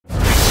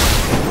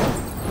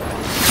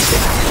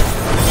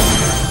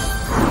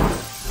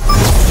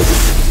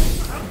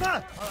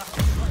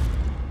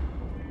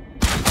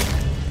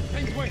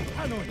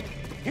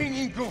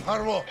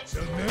Narvo!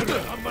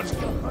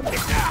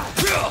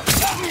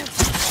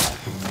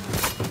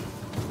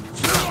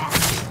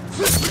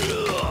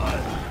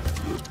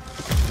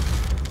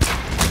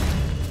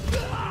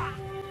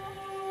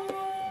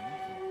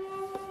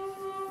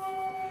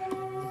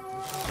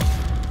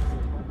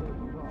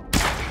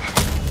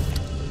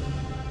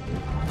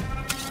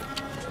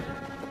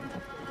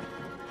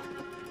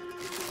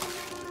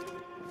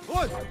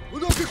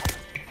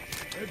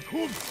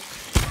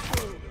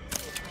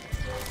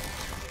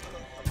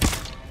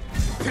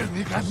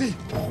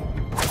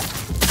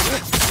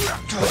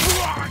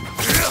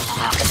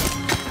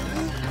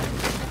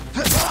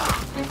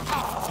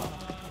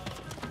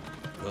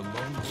 The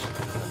Mongols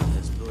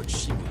has Lord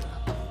Shimura.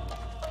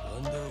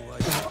 Wonder why...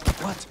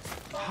 What?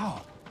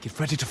 How? Get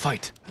ready to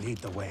fight. Lead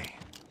the way.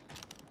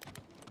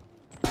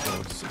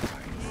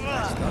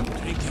 Stop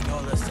drinking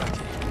all the sake.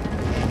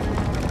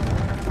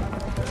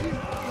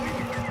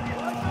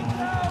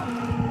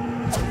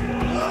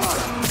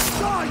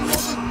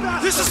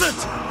 This is it!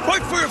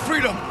 Fight for your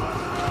freedom!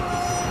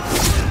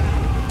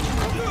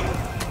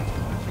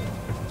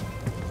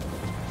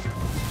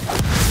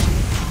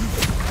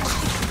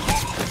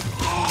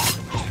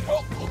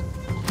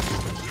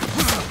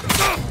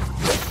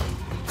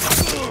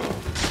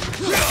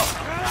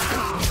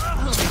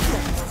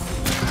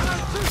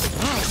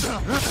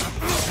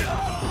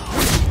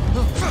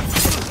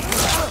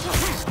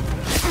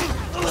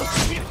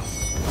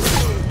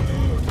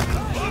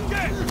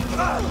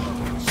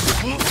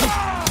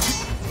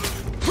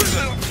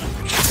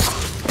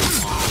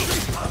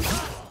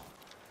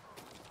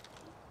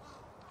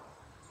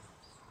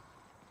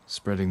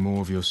 Spreading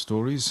more of your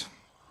stories?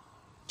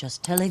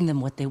 Just telling them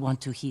what they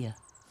want to hear.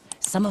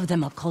 Some of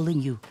them are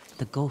calling you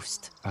the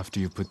Ghost. After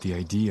you put the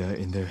idea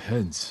in their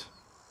heads.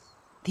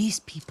 These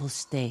people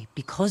stay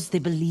because they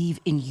believe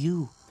in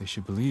you. They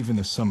should believe in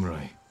the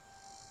samurai.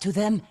 To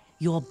them,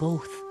 you're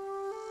both.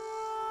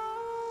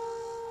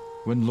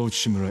 When Lord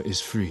Shimura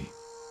is free,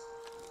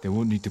 they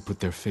won't need to put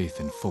their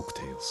faith in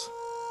folktales.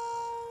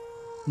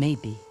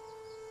 Maybe.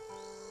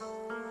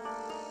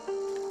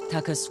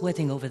 Taka's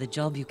sweating over the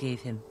job you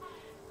gave him.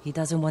 He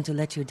doesn't want to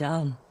let you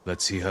down.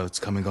 Let's see how it's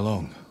coming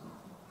along.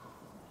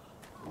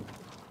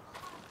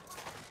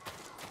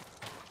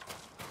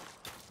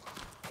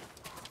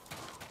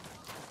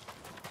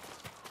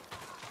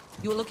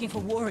 You were looking for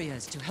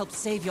warriors to help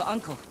save your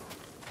uncle.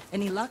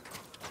 Any luck?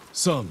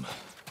 Some.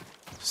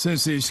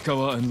 Sensei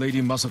Ishikawa and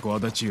Lady Masako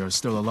Adachi are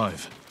still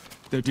alive.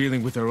 They're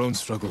dealing with their own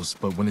struggles,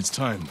 but when it's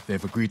time,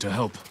 they've agreed to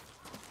help.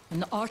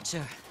 An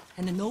archer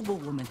and a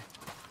noblewoman.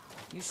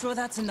 You sure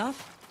that's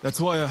enough? That's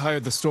why I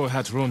hired the Straw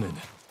Hat Ronin.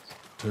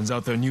 Turns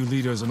out their new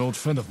leader is an old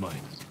friend of mine.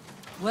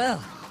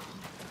 Well,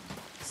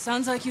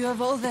 sounds like you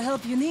have all the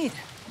help you need.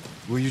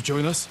 Will you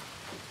join us?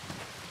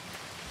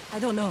 I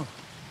don't know.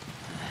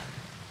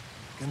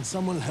 Can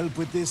someone help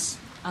with this?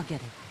 I'll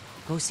get it.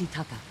 Go see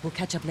Taka. We'll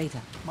catch up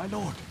later. My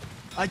lord,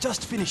 I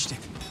just finished it.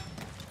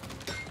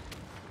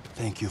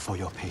 Thank you for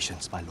your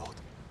patience, my lord.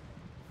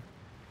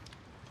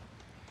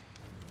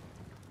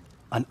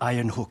 An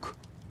iron hook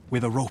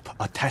with a rope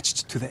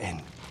attached to the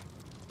end.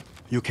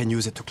 You can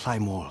use it to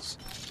climb walls.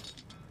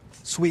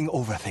 Swing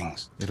over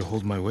things. It'll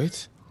hold my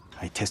weight?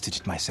 I tested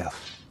it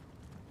myself.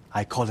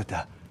 I call it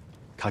a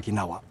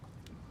Kaginawa.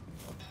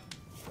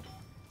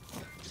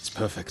 It's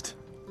perfect.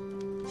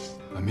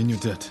 I'm in your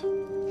debt.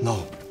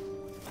 No.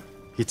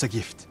 It's a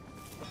gift.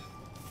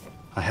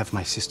 I have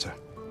my sister,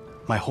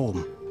 my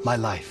home, my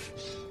life.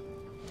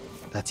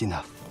 That's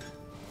enough.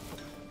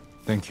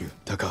 Thank you,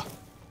 Taka.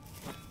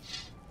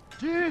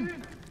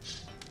 Jin!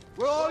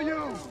 Where are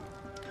you?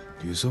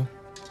 Yuzo?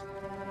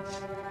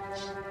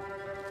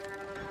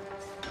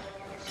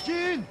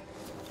 Jin!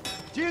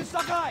 Jin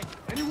Sakai!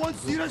 Anyone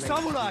see the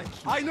samurai?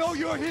 I know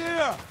you're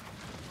here!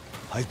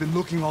 I've been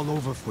looking all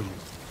over for you.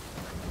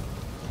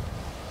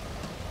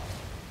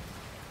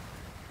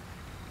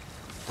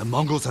 The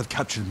Mongols have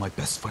captured my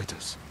best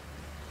fighters.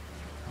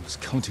 I was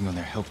counting on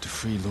their help to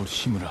free Lord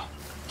Shimura.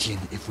 Jin,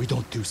 if we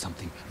don't do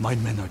something, my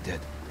men are dead,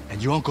 and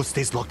your uncle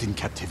stays locked in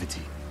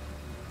captivity.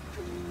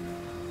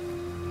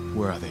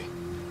 Where are they?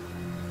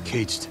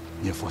 Caged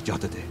near Fort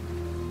Yatate.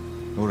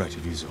 All right,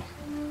 Ryuzo.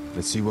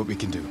 Let's see what we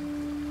can do.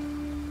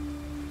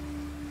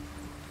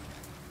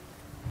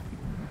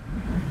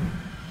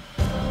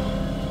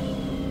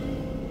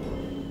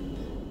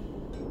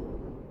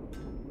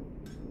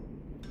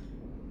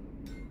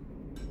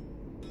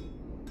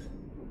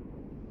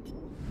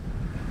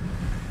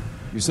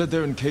 You said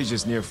they're in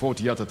cages near Fort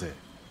Yatate.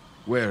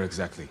 Where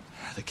exactly?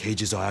 The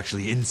cages are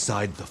actually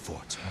inside the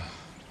fort.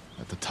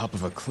 At the top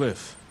of a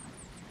cliff.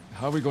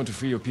 How are we going to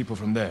free your people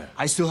from there?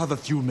 I still have a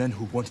few men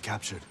who weren't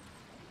captured.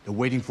 They're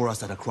waiting for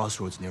us at a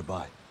crossroads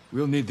nearby.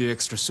 We'll need the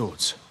extra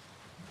swords.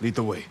 Lead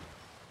the way.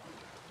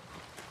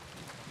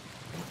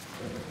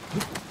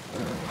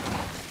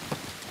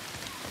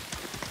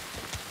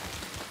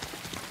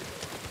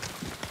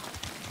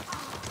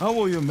 How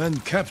were your men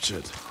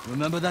captured?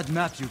 Remember that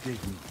map you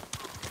gave me?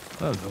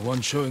 Well, the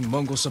one showing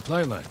Mongol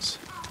supply lines.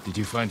 Did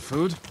you find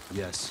food?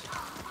 Yes.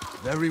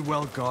 Very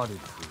well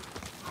guarded food.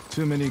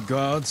 Too many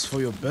gods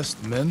for your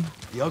best men?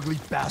 The ugly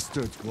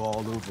bastards were all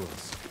over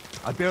us.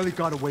 I barely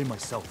got away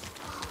myself.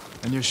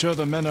 And you're sure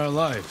the men are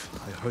alive?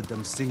 I heard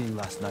them singing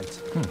last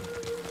night.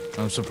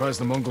 I'm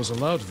surprised the Mongols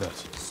allowed that.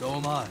 So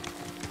am I.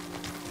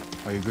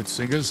 Are you good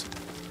singers?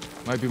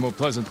 Might be more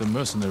pleasant than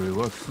mercenary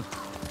work.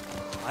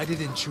 I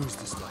didn't choose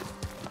this life.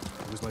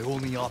 It was my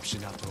only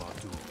option after our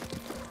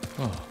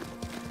duel.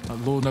 At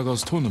Lord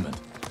Nagal's tournament.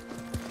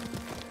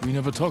 We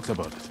never talked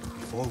about it.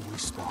 Before we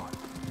spawned,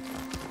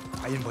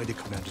 I invited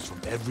commanders from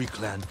every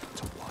clan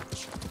to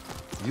watch.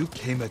 You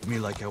came at me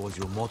like I was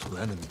your mortal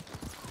enemy.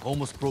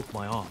 Almost broke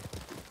my arm.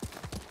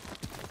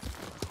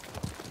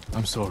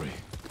 I'm sorry.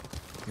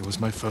 It was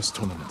my first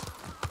tournament.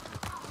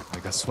 I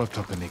got swept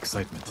up in the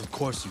excitement. Of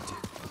course you did.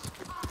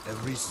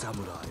 Every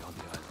samurai on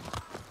the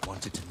island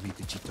wanted to meet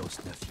the Chito's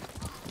nephew.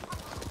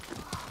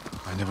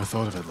 I never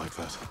thought of it like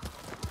that.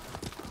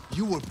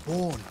 You were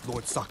born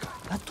Lord Sakai.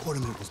 That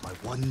tournament was my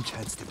one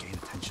chance to gain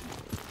attention.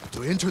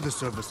 To enter the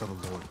service of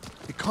a lord.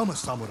 Become a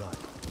samurai.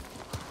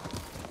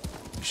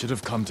 You should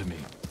have come to me.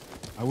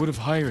 I would have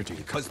hired you.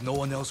 Because no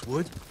one else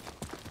would?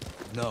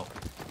 No.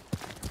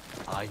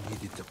 I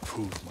needed to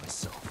prove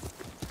myself.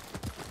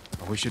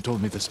 I wish you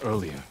told me this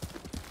earlier.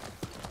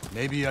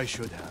 Maybe I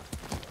should have.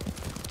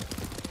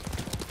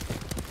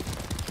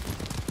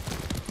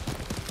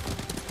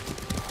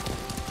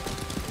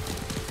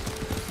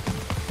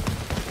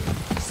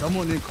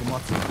 Someone in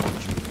Komatsu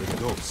called you the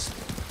ghost.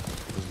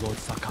 Was Lord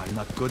Sakai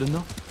not good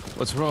enough?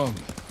 What's wrong?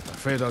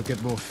 Afraid I'll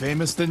get more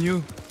famous than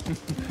you?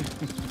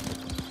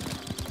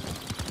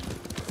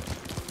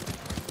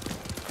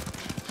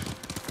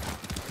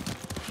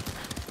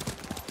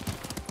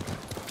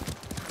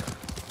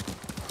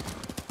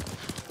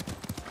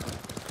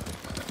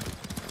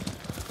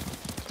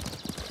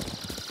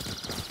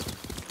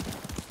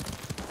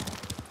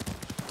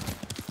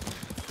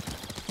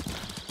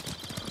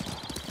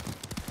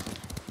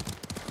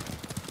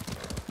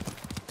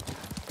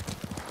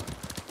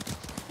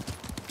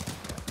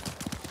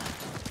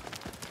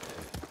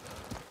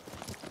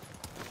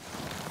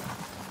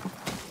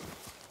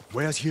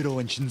 Where's Hiro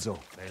and Shinzo?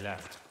 They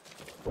left.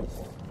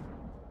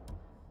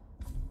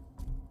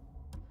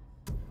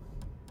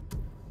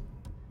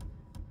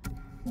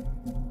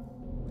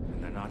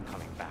 And they're not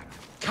coming back.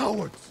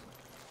 Cowards!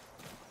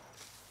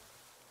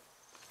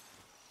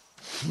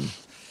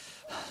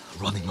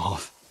 Running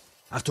off.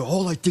 After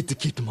all I did to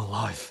keep them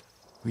alive.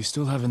 We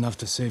still have enough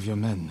to save your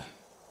men.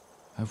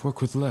 I've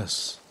worked with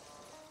less.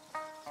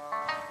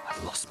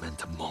 I've lost men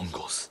to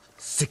Mongols,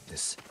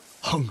 sickness,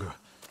 hunger.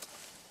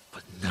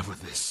 But never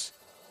this.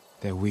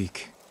 They're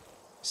weak.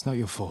 It's not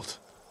your fault.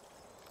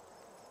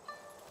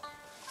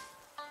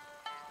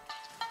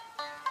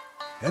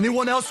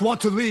 Anyone else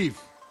want to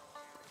leave?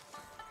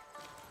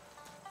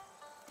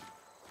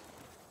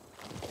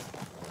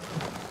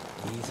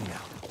 Easy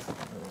now.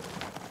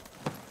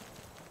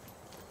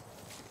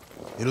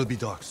 It'll be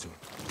dark soon.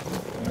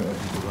 Ready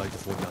to ride to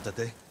Fort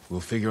Yatate? We'll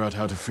figure out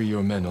how to free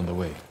your men on the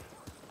way.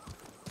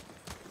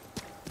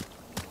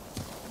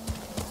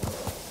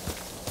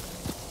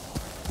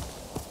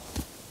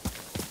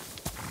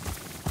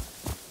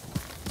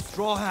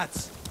 Straw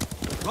hats!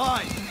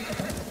 Ride!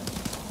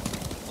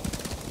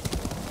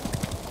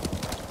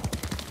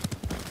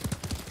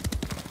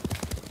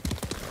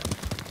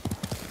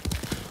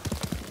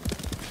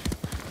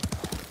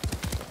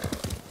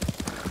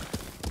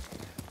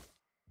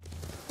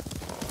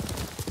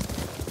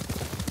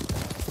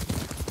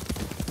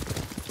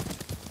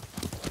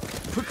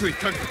 Quickly,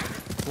 cut!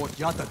 Fort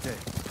Yatate.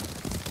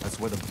 That's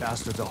where the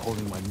bastards are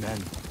holding my men.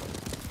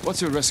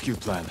 What's your rescue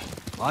plan?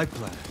 My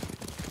plan?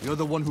 You're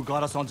the one who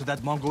got us onto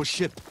that Mongol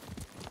ship.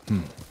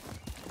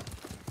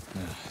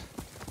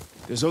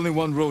 There's only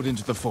one road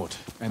into the fort,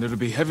 and it'll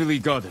be heavily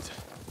guarded.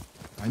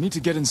 I need to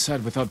get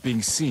inside without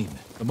being seen.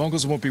 The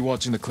Mongols won't be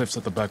watching the cliffs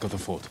at the back of the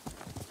fort.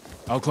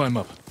 I'll climb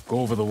up,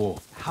 go over the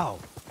wall. How?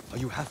 Are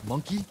you half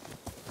monkey?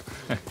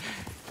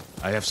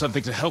 I have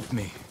something to help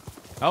me.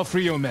 I'll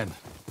free your men.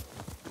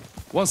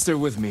 Once they're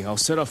with me, I'll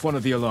set off one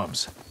of the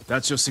alarms.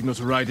 That's your signal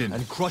to ride in.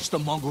 And crush the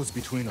Mongols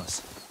between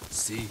us.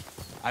 See?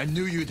 I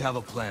knew you'd have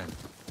a plan.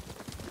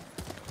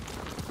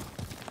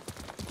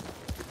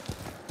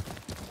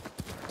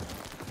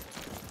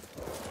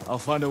 I'll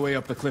find a way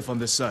up the cliff on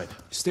this side.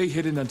 Stay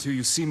hidden until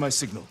you see my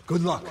signal.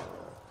 Good luck.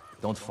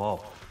 Don't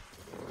fall.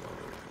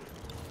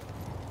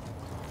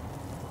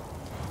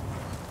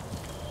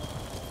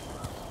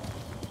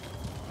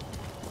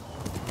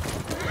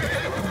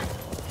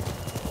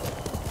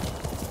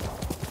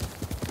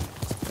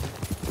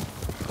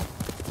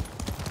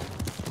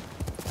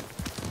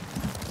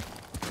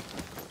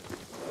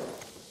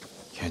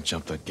 Can't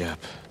jump that gap,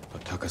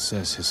 but Taka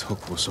says his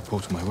hook will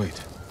support my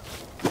weight.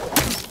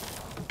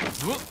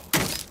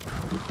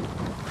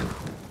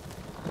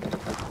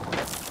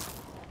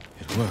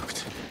 It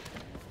worked.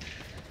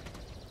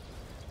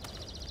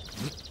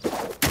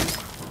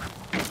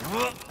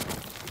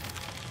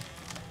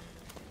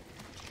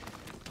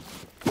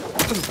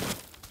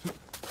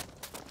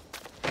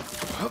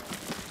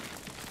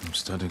 I'm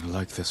starting to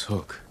like this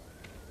hook.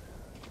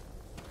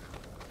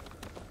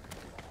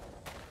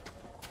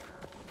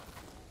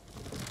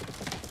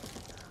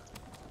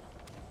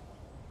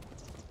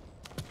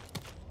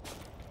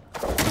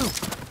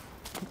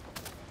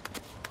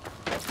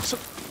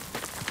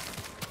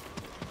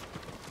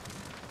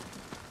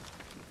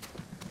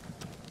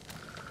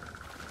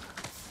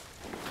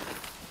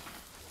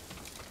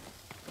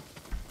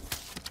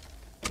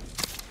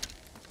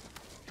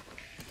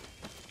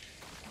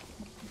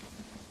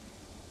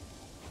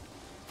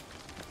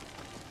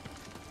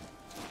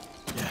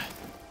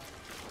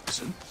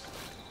 person.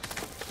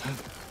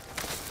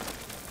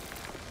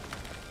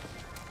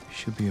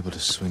 Should be able to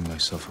swing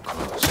myself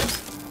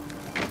across.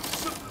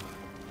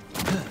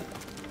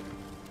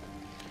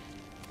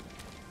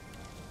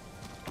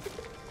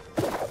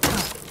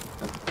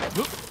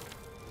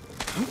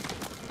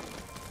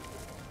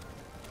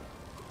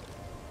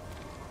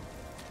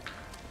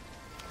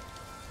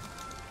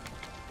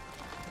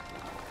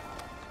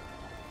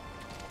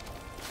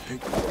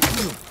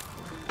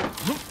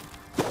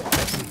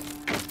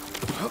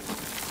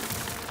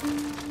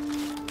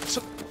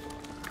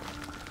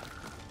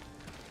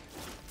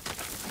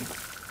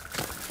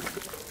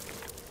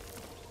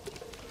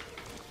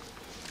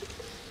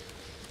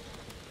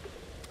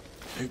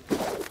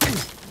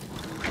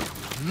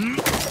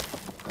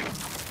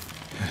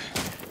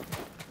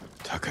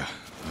 Taka,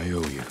 I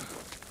owe you.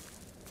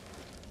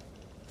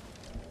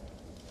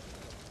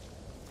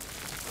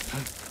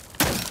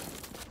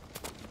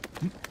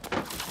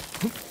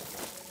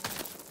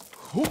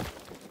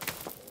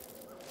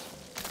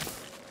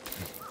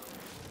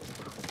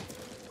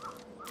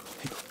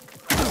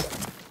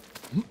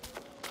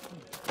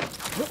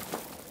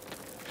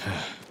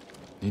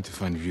 Need to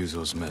find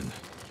Ryuzo's men.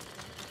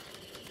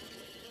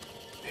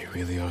 They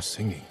really are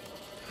singing.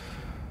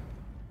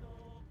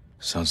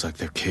 Sounds like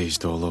they're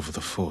caged all over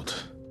the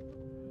fort.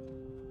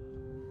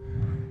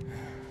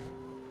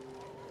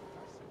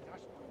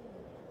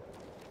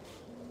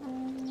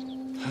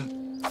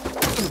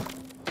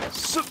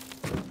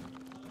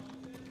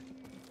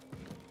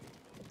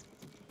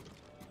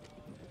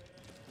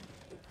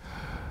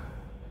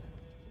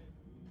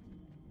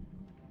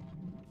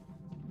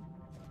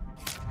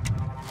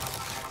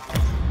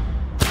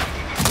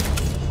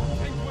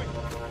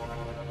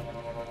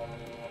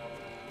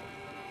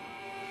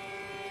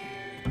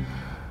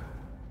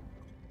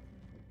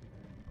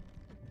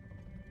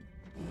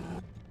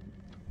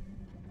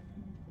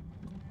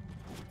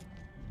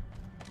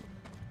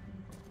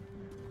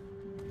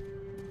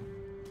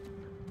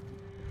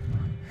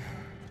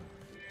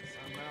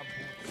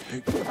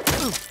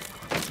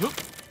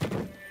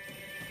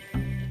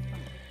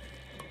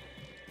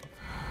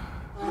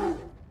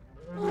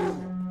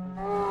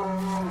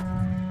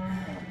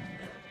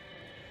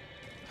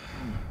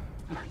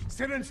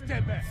 Siren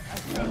stemme!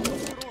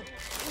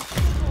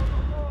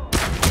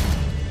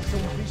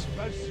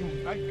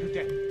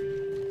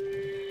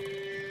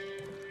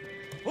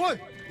 Ой!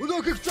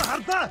 Өнөөгч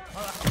хардаа!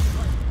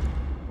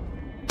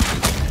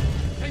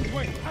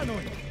 Тэнгуй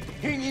ханой!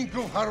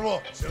 Хинингүй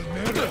харвоо!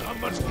 Нэр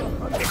хамбарч!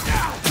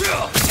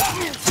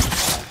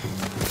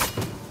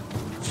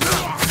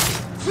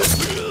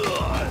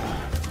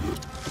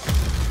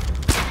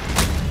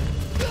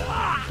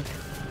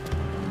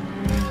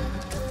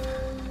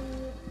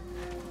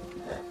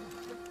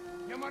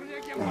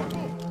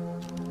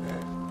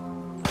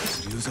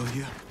 Is Ryuzo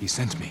here? He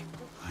sent me.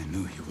 I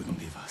knew he wouldn't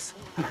leave us.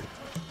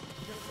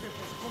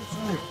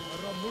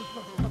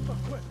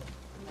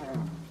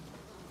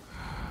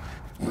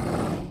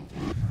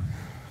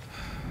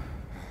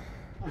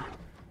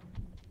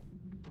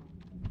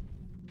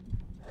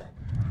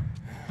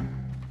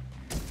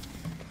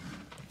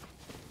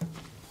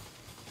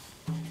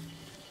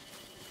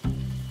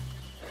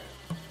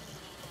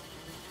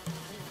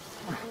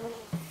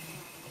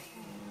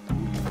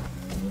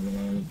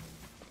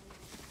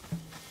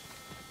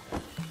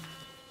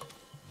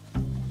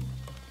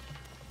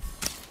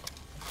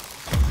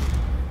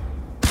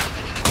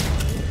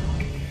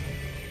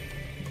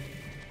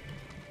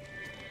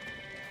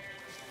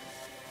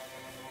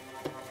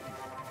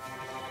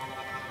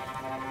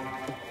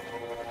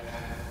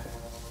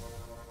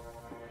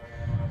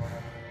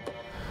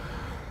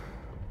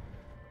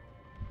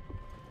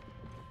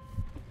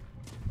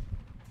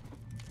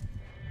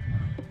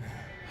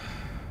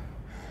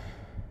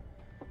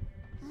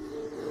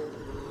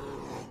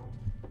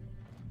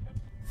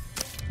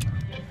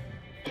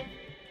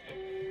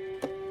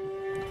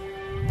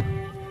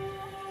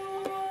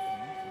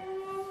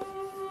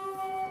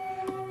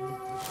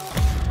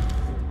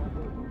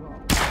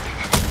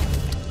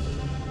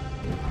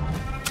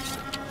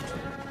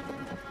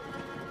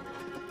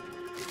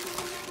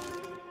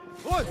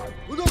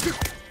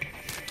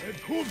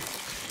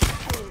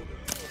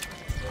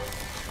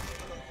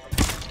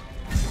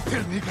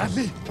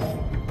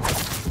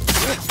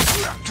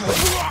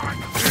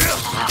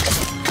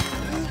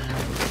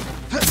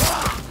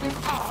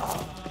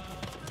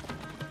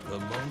 The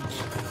Mongols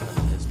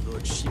has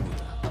Lord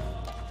Shimura.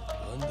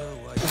 Wonder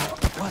why.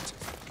 What?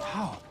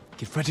 How?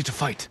 Get ready to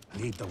fight.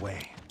 Lead the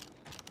way.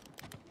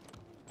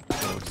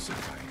 Lord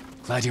Sakai.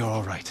 Glad you're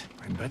all right.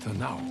 I'm better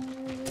now.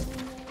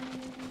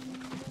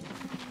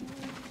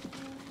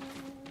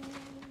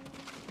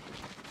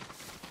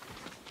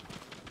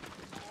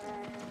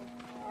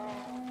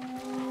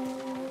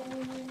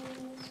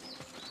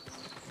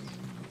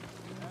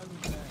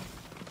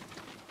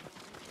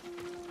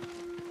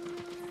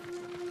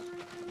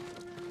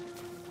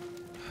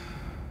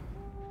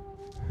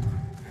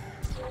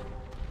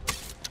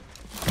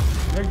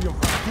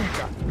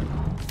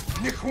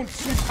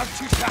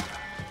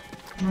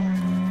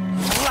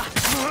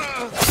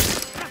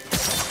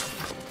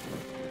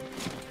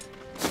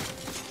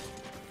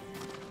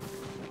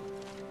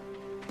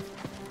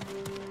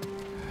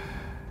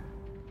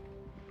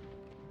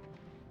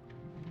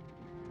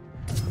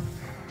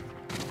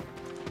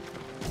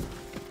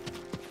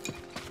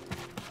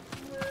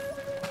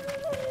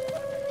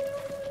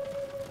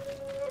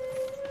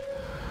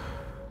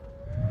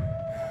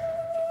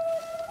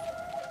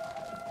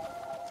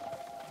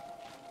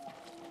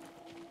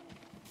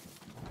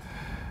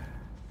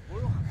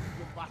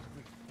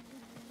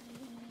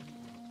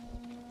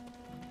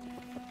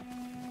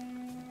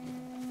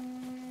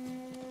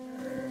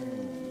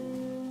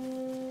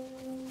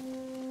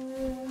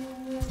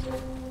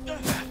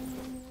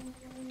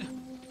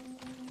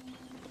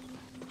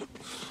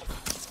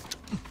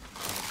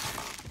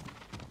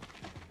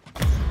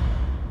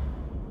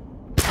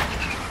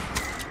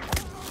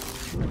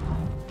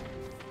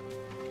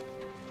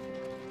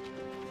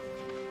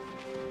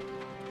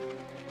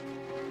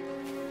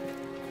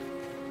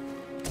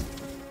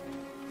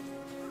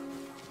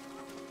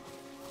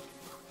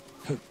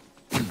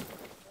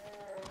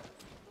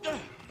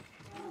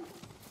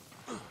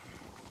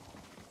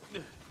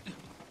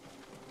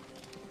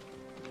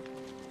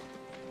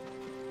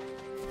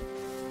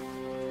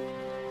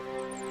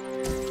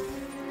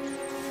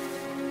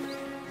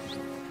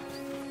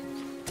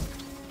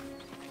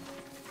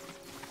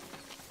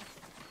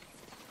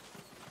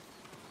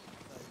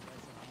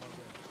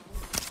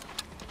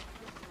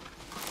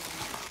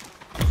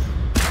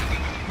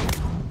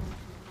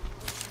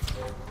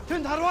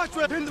 тэнд харваач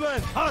бай. Тэнд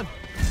байна. Хаана?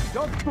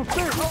 Явж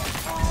тустай.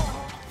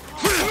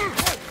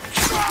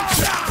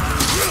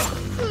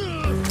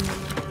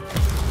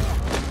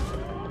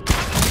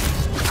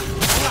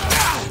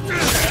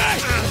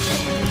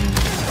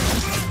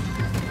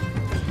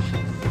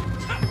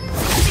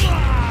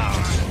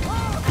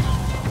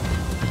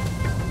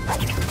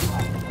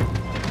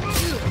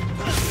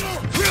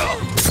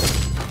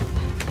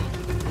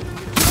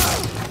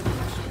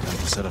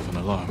 Set off an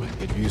alarm.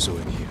 Get Yuzo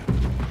in here.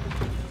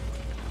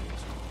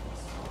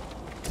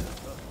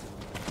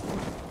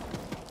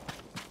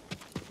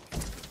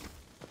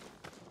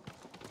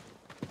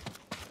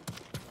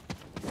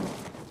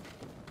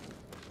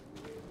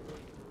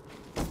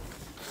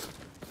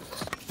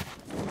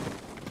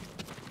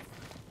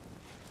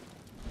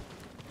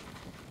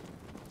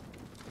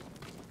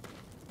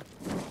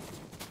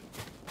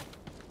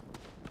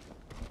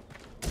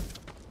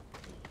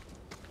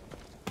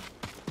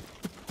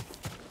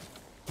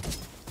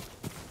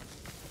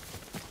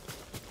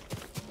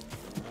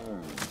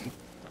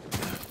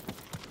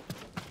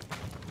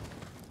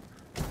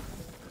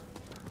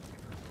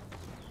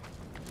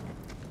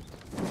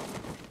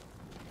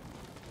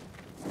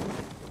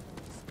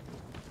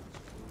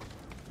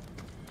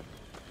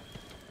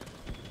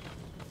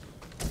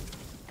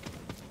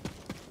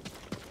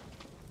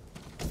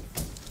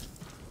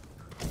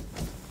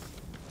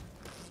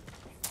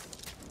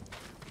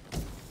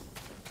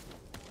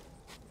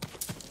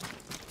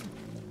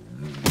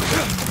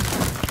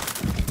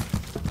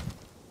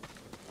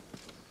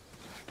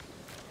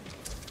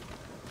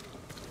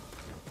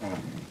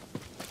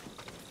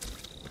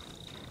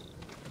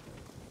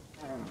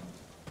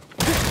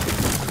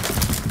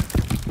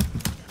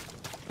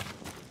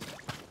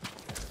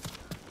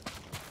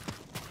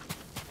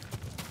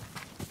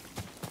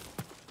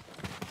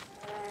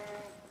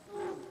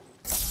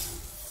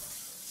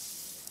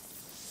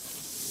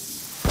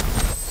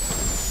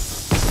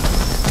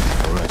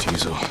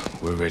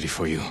 We're ready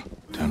for you.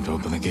 Time to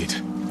open the gate.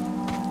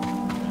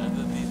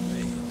 Underneath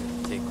me.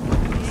 Take one.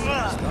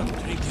 Stop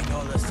drinking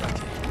all the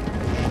sake.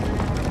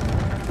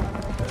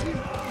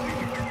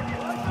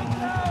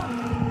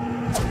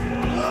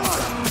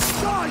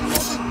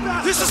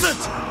 This is it!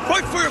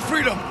 Fight for your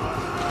freedom!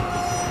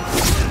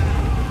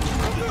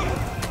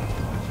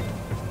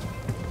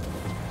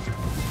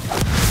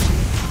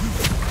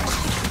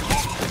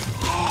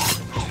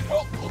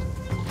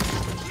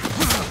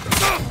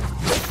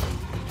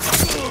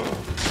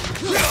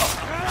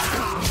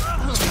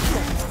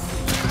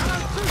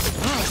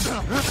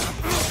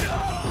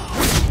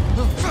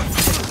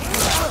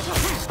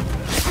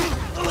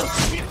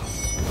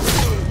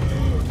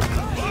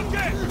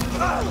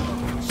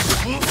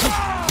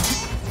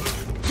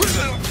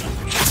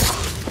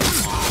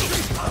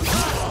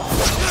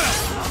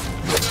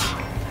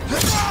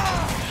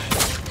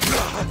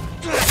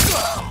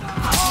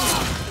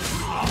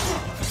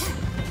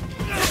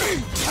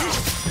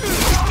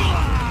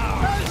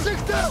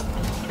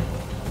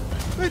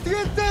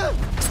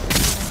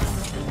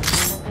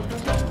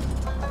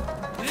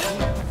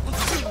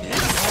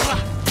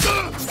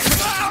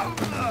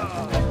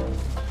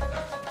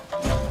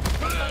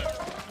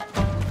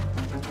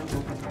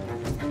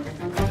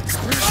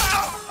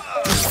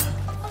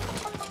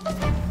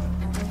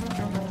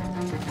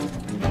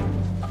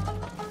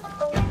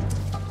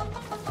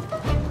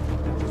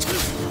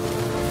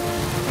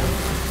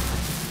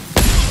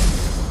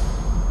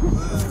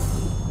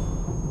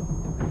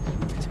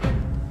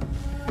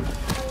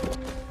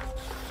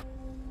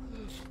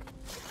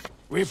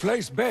 We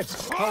placed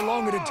bets. How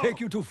long would it take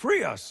you to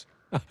free us?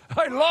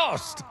 I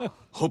lost!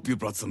 Hope you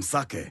brought some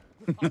sake.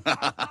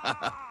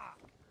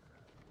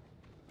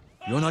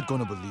 You're not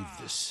gonna believe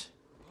this.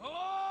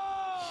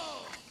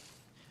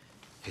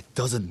 It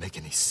doesn't make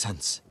any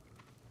sense.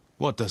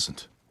 What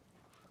doesn't?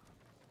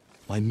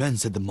 My men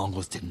said the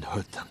Mongols didn't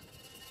hurt them.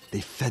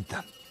 They fed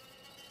them.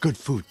 Good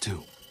food,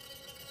 too.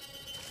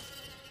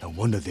 No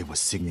wonder they were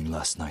singing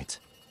last night.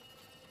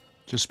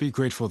 Just be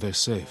grateful they're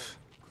safe.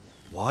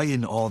 Why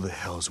in all the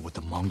hells would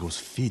the Mongols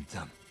feed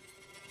them?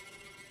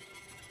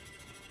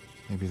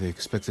 Maybe they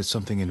expected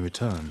something in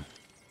return.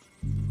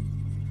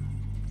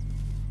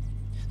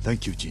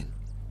 Thank you, Jin.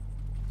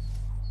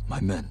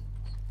 My men.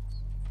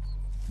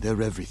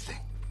 They're everything.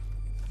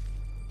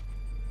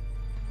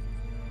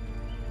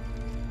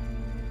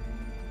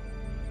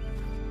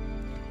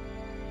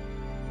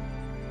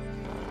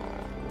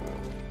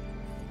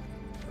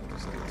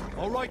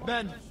 All right,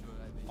 men.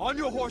 On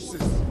your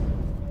horses.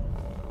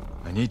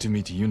 I need to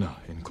meet Yuna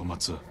in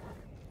Komatsu.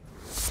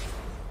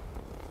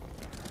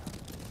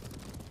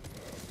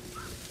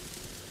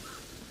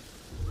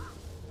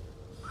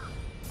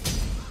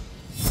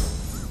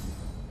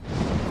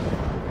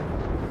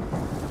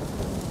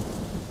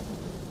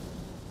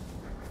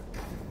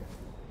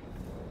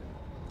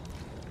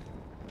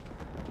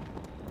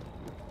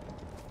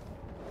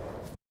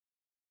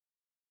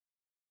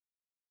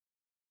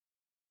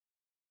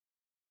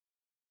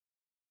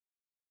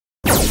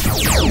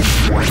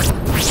 What?